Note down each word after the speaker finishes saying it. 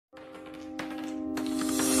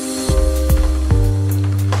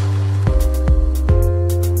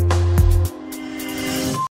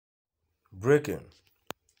Breaking.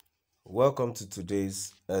 Welcome to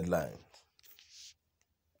today's headline.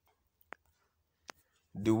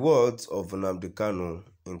 The words of Nnamdi Kanu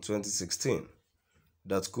in 2016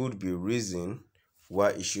 that could be reason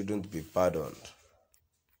why he shouldn't be pardoned.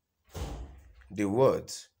 The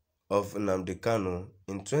words of Nnamdi Kanu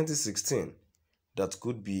in 2016 that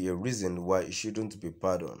could be a reason why he shouldn't be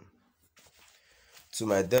pardoned. To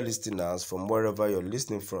my dear listeners from wherever you're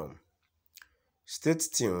listening from, stay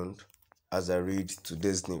tuned as I read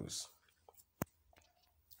today's news.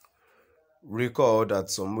 Recall that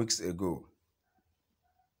some weeks ago,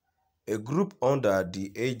 a group under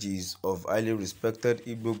the aegis of highly respected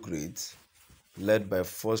Igbo greats, led by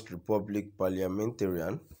First Republic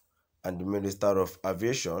parliamentarian and Minister of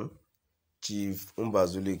Aviation, Chief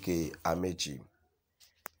Uzodinma Amaechi,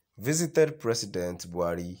 visited President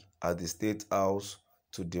Buhari at the State House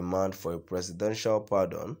to demand for a presidential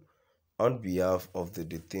pardon on behalf of the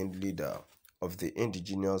detained leader of the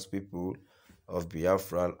indigenous people of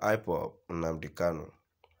Biafran IPOB, Nnamdi Kanu.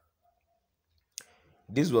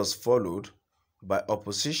 This was followed by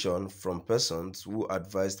opposition from persons who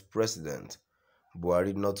advised President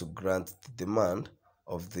Buhari not to grant the demand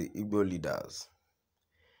of the Igbo leaders.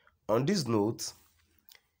 On this note,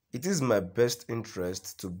 it is my best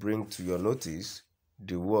interest to bring to your notice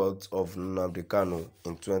the words of Nnamdi Kanu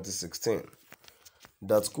in 2016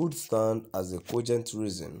 that could stand as a cogent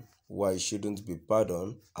reason why he shouldn't be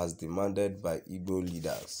pardoned as demanded by Igbo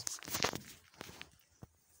leaders.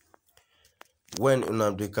 When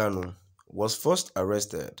Nnamdi Kanu was first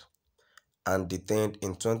arrested and detained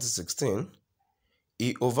in 2016,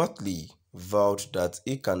 he overtly vowed that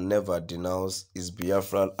he can never denounce his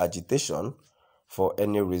Biafran agitation for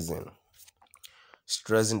any reason,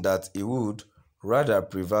 stressing that he would rather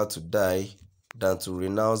prefer to die than to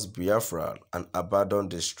renounce Biafra and abandon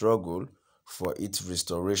the struggle for its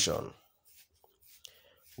restoration.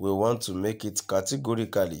 We want to make it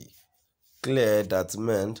categorically clear that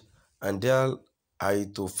men and their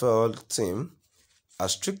Ahithophel team are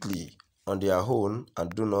strictly on their own and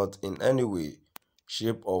do not in any way,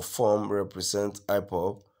 shape or form represent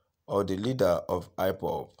IPOB or the leader of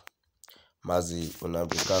IPOB, Mazi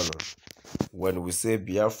Nnamdi Kanu. When we say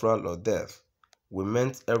Biafra or death, we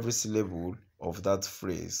meant every syllable of that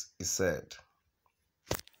phrase, he said.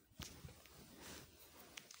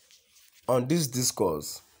 On this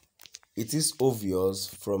discourse, it is obvious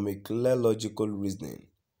from a clear logical reasoning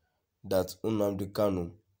that Nnamdi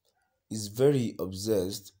Kanu is very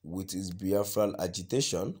obsessed with his Biafran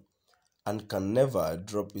agitation and can never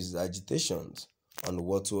drop his agitations on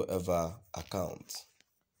whatsoever account.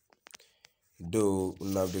 Though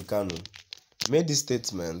Nnamdi Kanu made this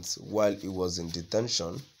statement while he was in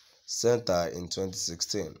detention center in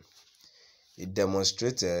 2016, he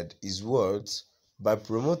demonstrated his words by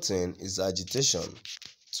promoting his agitation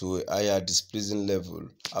to a higher displeasing level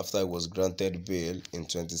after he was granted bail in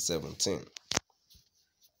 2017.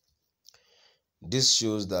 This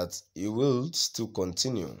shows that he will still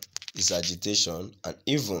continue his agitation and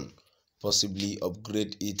even possibly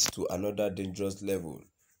upgrade it to another dangerous level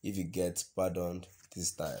if he gets pardoned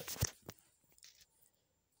this time.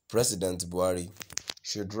 President Buhari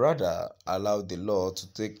should rather allow the law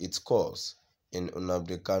to take its course in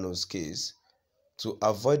Nnamdi Kanu's case to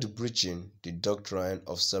avoid breaching the doctrine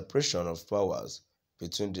of separation of powers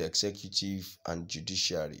between the executive and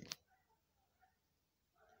judiciary.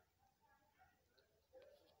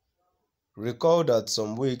 Recall that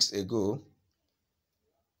some weeks ago,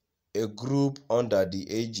 a group under the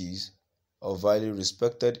aegis of highly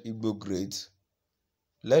respected Igbo greats,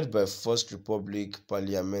 led by First Republic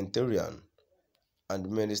parliamentarian and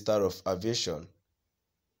Minister of Aviation,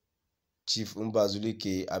 Chief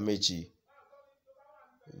Uzodinma Amaechi,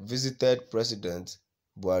 visited President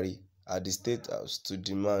Buhari at the State House to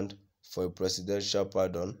demand for a presidential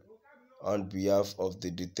pardon on behalf of the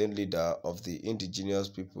detained leader of the indigenous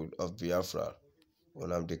people of Biafra,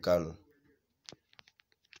 Nnamdi Kanu.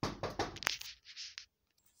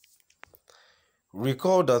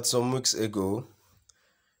 Recall that some weeks ago,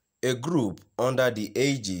 a group under the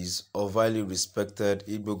aegis of highly respected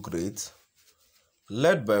Igbo greats,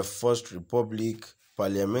 led by First Republic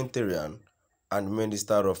parliamentarian and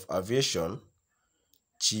Minister of Aviation,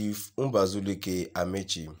 Chief Uzodinma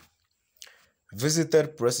Amaechi,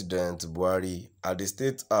 visited President Buhari at the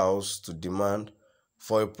State House to demand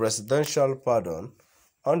for a presidential pardon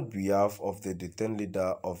on behalf of the detained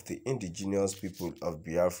leader of the indigenous people of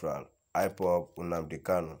Biafra, IPOB, Nnamdi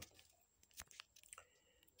Kanu.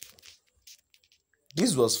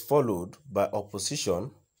 This was followed by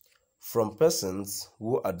opposition from persons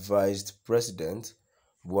who advised President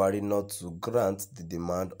Buhari not to grant the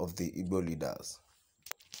demand of the Igbo leaders.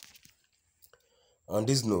 On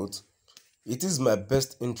this note, it is my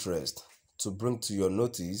best interest to bring to your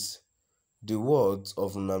notice the words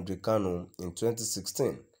of Nnamdi Kanu in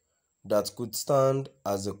 2016 that could stand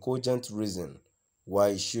as a cogent reason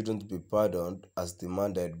why he shouldn't be pardoned as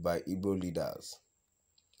demanded by Igbo leaders.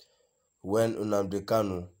 When Nnamdi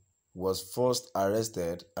Kanu was first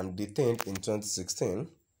arrested and detained in 2016,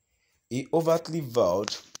 he overtly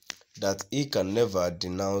vowed that he can never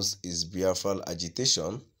denounce his Biafran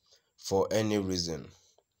agitation for any reason,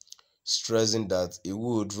 stressing that he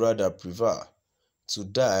would rather prefer to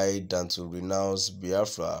die than to renounce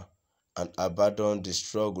Biafra and abandon the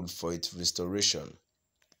struggle for its restoration.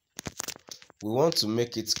 We want to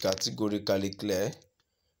make it categorically clear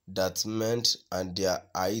that men and their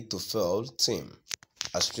Ahithophel team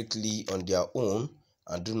are strictly on their own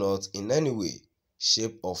and do not in any way,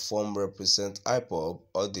 shape or form represent IPOB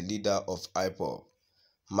or the leader of IPOB,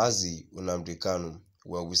 Mazi Nnamdi Kanu.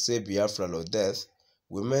 When we say Biafra or death,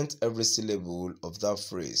 we meant every syllable of that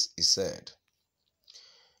phrase, he said.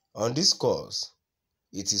 On this course,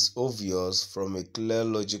 it is obvious from a clear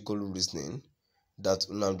logical reasoning that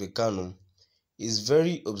Nnamdi Kanu is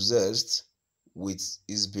very obsessed with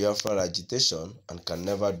his Biafra agitation and can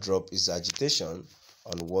never drop his agitation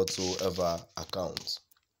on whatsoever account.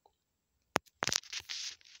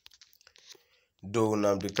 Though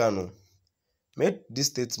Nnamdi Kanu made this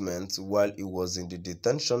statement while he was in the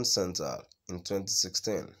detention center in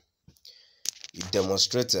 2016, he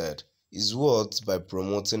demonstrated his words by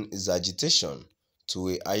promoting his agitation to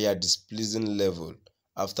a higher displeasing level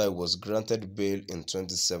after he was granted bail in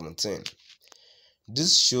 2017.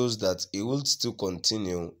 This shows that he will still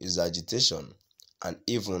continue his agitation and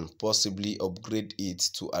even possibly upgrade it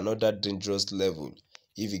to another dangerous level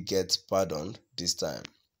if he gets pardoned this time.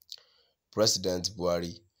 President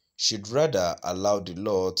Buhari should rather allow the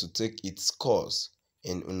law to take its course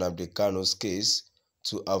in Nnamdi Kanu's case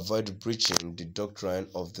to avoid breaching the doctrine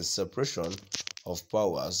of the separation of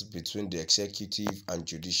powers between the executive and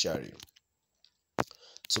judiciary.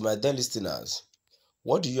 To my dear listeners,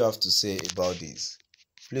 what do you have to say about this?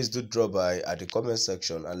 Please do drop by at the comment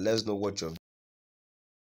section and let us know what your